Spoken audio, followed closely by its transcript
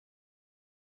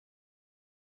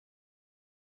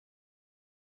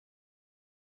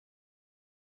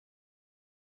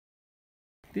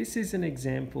This is an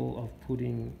example of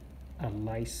putting a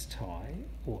lace tie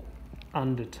or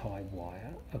under tie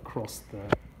wire across the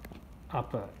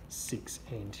upper 6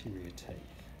 anterior teeth.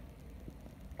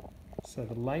 So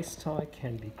the lace tie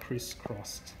can be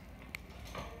crisscrossed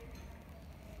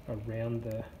around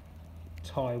the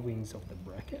tie wings of the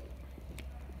bracket,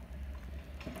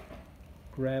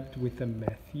 grabbed with the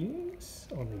Matthews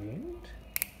on the end,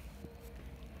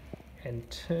 and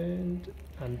turned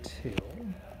until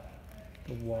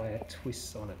the wire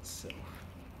twists on itself.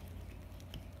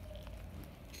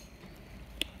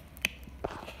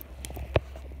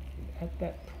 At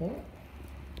that point,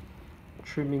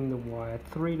 trimming the wire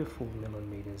 3 to 4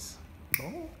 millimeters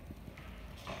long,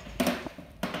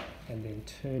 and then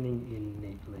turning in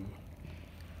neatly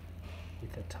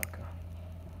with a tucker.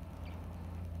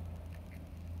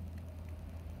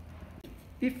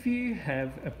 If you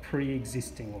have a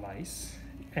pre-existing lace,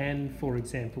 and for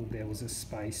example there was a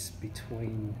space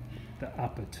between the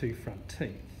upper 2 front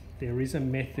teeth, there is a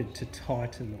method to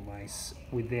tighten the lace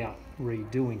without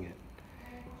redoing it.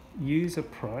 Use a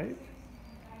probe,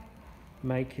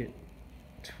 make it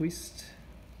twist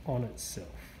on itself.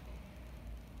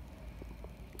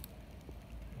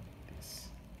 Like this.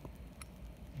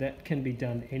 That can be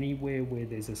done anywhere where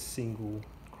there's a single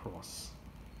cross.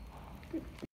 Good.